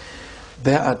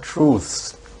 There are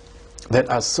truths that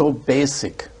are so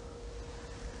basic,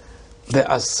 they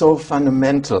are so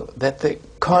fundamental, that they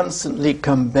constantly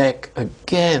come back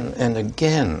again and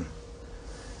again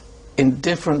in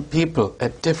different people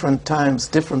at different times,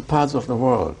 different parts of the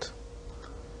world.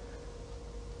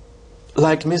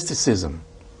 Like mysticism.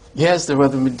 Yes, there were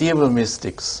the medieval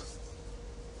mystics,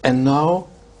 and now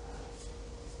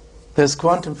there's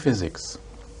quantum physics.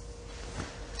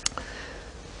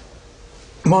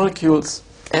 Molecules,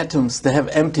 atoms, they have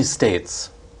empty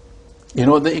states. You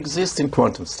know, they exist in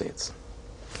quantum states.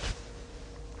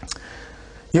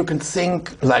 You can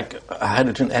think like a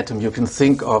hydrogen atom, you can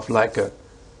think of like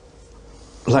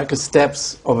a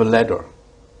steps of a ladder,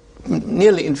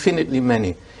 nearly infinitely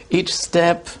many. Each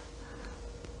step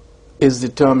is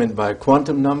determined by a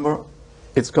quantum number.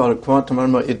 It's called a quantum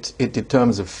number. It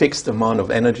determines a fixed amount of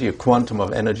energy, a quantum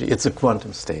of energy. It's a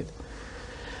quantum state.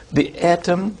 The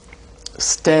atom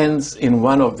stands in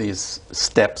one of these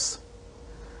steps.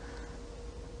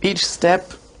 Each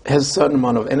step has a certain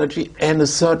amount of energy and a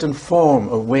certain form,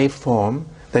 a waveform,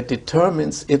 that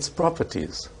determines its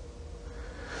properties.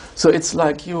 So it's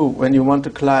like you, when you want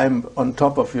to climb on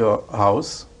top of your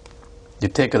house, you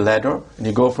take a ladder and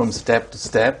you go from step to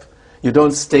step. You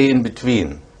don't stay in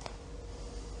between.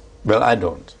 Well, I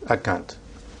don't. I can't.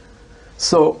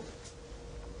 So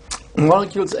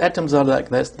molecules, atoms are like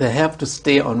this. They have to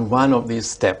stay on one of these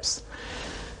steps.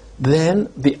 Then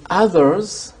the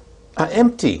others are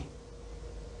empty.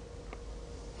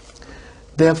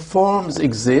 Their forms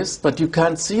exist, but you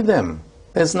can't see them.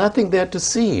 There's nothing there to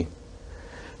see.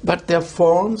 But their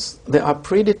forms, they are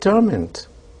predetermined.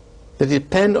 They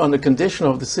depend on the condition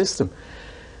of the system.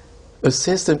 A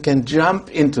system can jump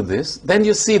into this, then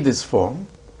you see this form,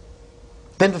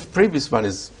 then the previous one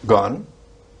is gone.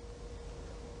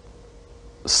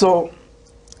 So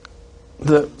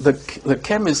the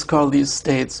chemists call these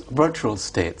states virtual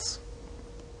states.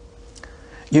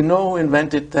 You know who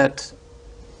invented that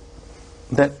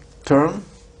term?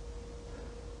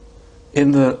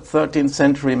 In the 13th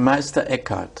century, Meister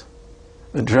Eckhart,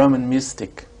 a German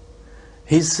mystic,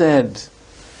 he said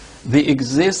the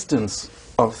existence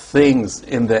of things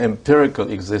in their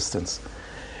empirical existence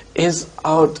is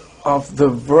out of the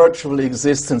virtual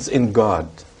existence in God.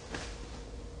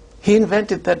 He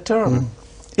invented that term.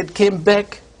 It came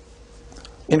back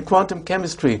in quantum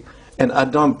chemistry, and I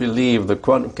don't believe the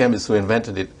quantum chemists who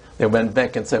invented it, they went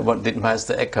back and said, what did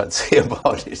Meister Eckhart say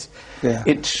about it? Yeah.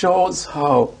 It shows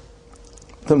how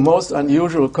the most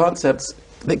unusual concepts,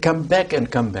 they come back and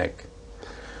come back.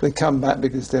 They come back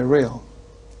because they're real.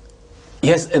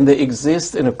 Yes, and they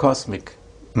exist in a cosmic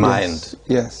mind.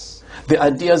 Yes. The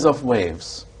ideas of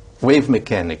waves, wave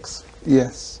mechanics.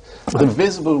 Yes. The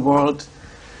visible world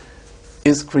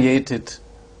is created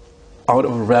out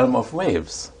of a realm of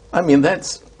waves. I mean,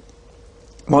 that's,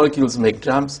 molecules make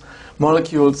jumps,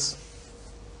 molecules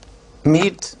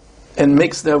meet and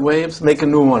mix their waves, make a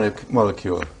new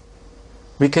molecule.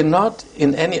 We cannot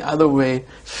in any other way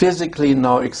physically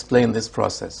now explain this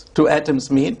process. Two atoms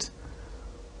meet,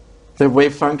 their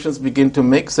wave functions begin to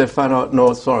mix, they find out,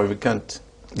 no, sorry, we can't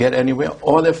get anywhere.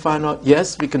 Or they find out,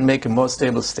 yes, we can make a more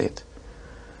stable state.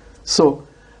 So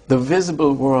the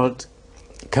visible world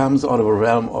comes out of a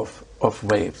realm of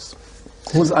waves.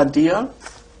 Whose idea?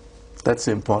 That's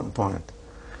the important point.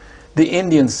 The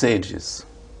Indian sages,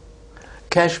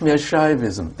 Kashmir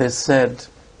Shaivism, they said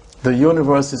the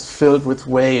universe is filled with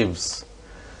waves.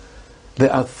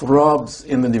 There are throbs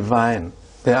in the divine.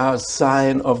 They are a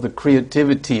sign of the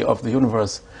creativity of the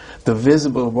universe. The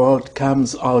visible world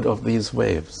comes out of these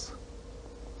waves.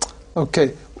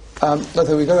 Okay,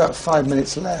 Lothar, we've got about 5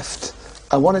 minutes left.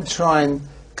 I want to try and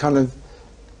kind of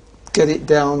get it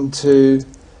down to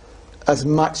as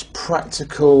much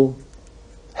practical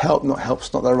help, not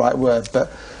help's not the right word,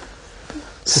 but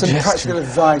some practical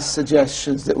advice,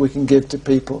 suggestions that we can give to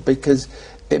people, because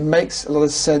it makes a lot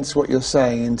of sense what you're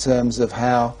saying in terms of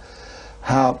how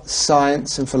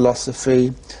science and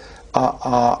philosophy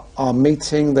are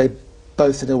meeting. They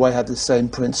both in a way have the same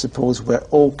principles. We're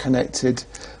all connected.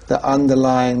 The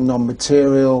underlying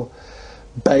non-material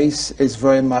base is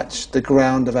very much the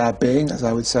ground of our being, as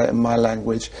I would say it in my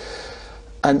language.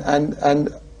 And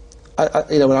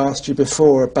you know, when I asked you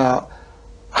before about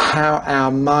how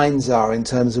our minds are in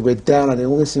terms of we're downloading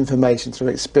all this information through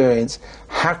experience,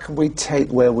 how can we take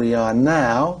where we are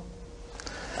now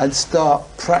and start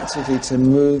practically to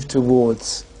move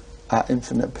towards our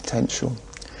infinite potential?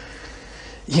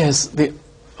 Yes,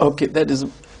 okay, that is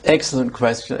an excellent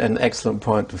question and excellent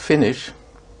point to finish.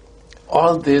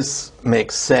 All this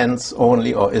makes sense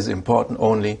only, or is important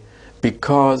only,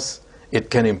 because it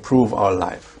can improve our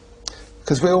life.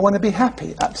 Because we all want to be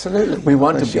happy, absolutely. We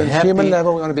want to be happy. On a human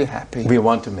level, we want to be happy. We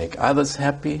want to make others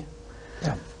happy.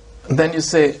 Yeah. And then you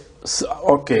say, so,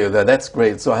 okay, that's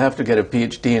great, so I have to get a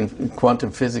PhD in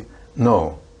quantum physics.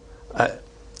 No,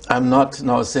 I'm not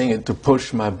now saying it to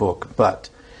push my book, but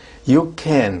you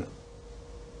can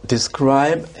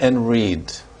describe and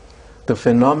read the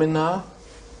phenomena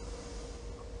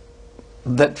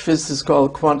that physicists call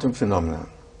quantum phenomena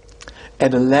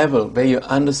at a level where you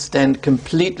understand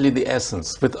completely the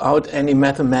essence without any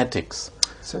mathematics.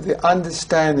 So the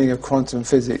understanding of quantum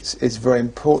physics is very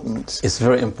important. It's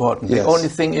very important. Yes. The only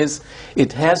thing is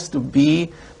it has to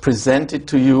be presented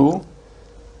to you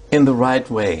in the right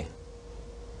way.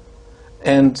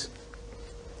 And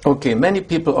okay, many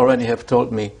people already have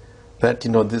told me that,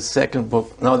 you know, this second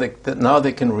book, now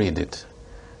they can read it.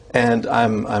 And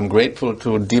I'm grateful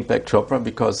to Deepak Chopra,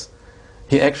 because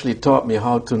he actually taught me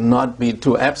how to not be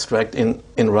too abstract in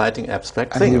writing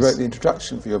abstract things. And he wrote the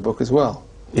introduction for your book as well.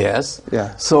 Yes.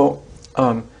 Yeah. So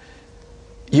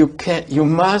you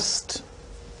must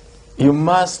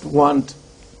want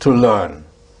to learn.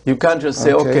 You can't just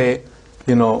say, okay,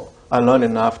 you know, I learned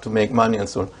enough to make money and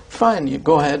so on. Fine, you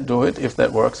go ahead, do it. If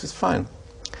that works, it's fine.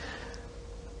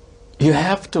 You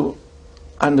have to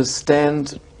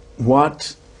understand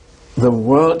what the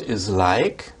world is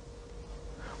like,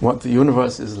 what the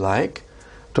universe is like,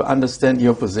 to understand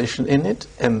your position in it,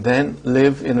 and then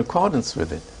live in accordance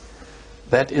with it.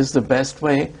 That is the best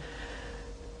way.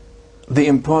 The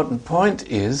important point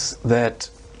is that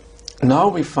now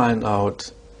we find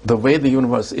out the way the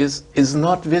universe is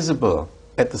not visible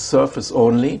at the surface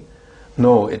only.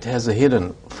 No, it has a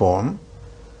hidden form.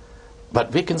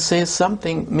 But we can say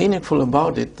something meaningful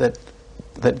about it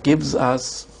that gives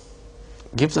us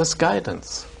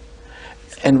guidance.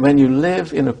 And when you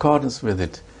live in accordance with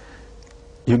it,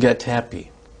 you get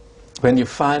happy. When you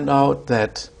find out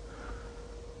that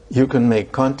you can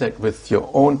make contact with your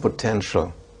own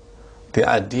potential, the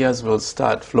ideas will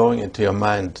start flowing into your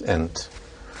mind and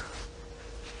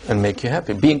make you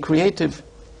happy. Being creative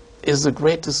is the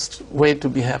greatest way to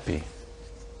be happy.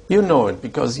 You know it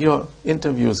because your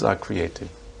interviews are creative.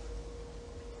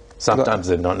 Sometimes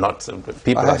they're not so good.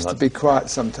 People I have to be quiet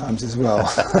sometimes as well.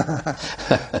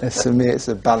 For me, it's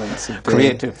a balance of being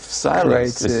creative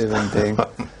silence, creative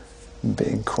and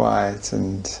being quiet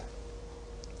and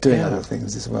doing other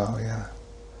things as well. Yeah.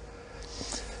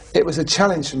 It was a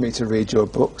challenge for me to read your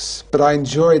books, but I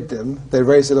enjoyed them. They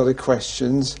raised a lot of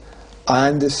questions. I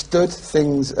understood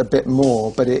things a bit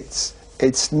more, but it's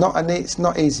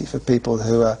not easy for people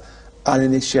who are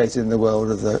uninitiated in the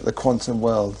world of the quantum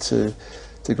world to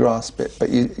grasp it. But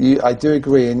I do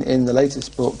agree, in the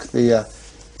latest book, the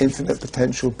Infinite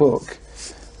Potential book,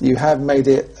 you have made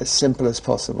it as simple as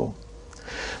possible.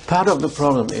 Part of the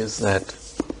problem is that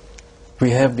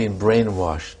we have been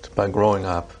brainwashed by growing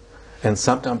up. And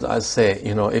sometimes I say,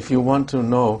 you know, if you want to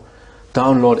know,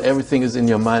 download everything is in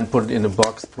your mind, put it in a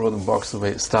box, throw the box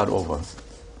away, start over.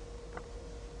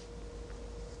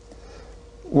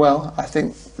 Well, I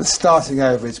think the starting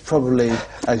over is probably,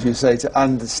 as you say, to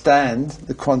understand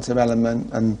the quantum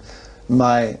element, and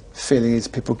my feeling is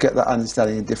people get that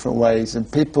understanding in different ways, and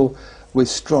people with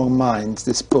strong minds,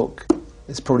 this book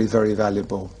is probably very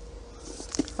valuable,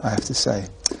 I have to say.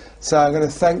 So I'm going to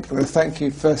thank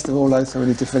you first of all, Lothar, we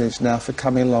need to finish now, for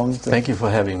coming along. Thank you for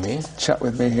having me. Chat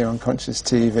with me here on Conscious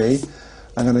TV.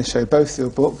 I'm going to show both your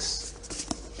books,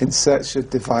 In Search of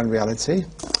Divine Reality,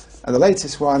 and the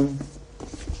latest one,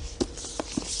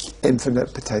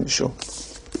 infinite potential.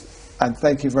 And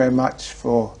thank you very much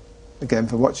again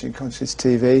for watching Conscious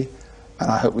TV,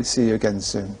 and I hope we see you again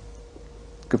soon.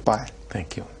 Goodbye.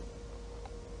 Thank you.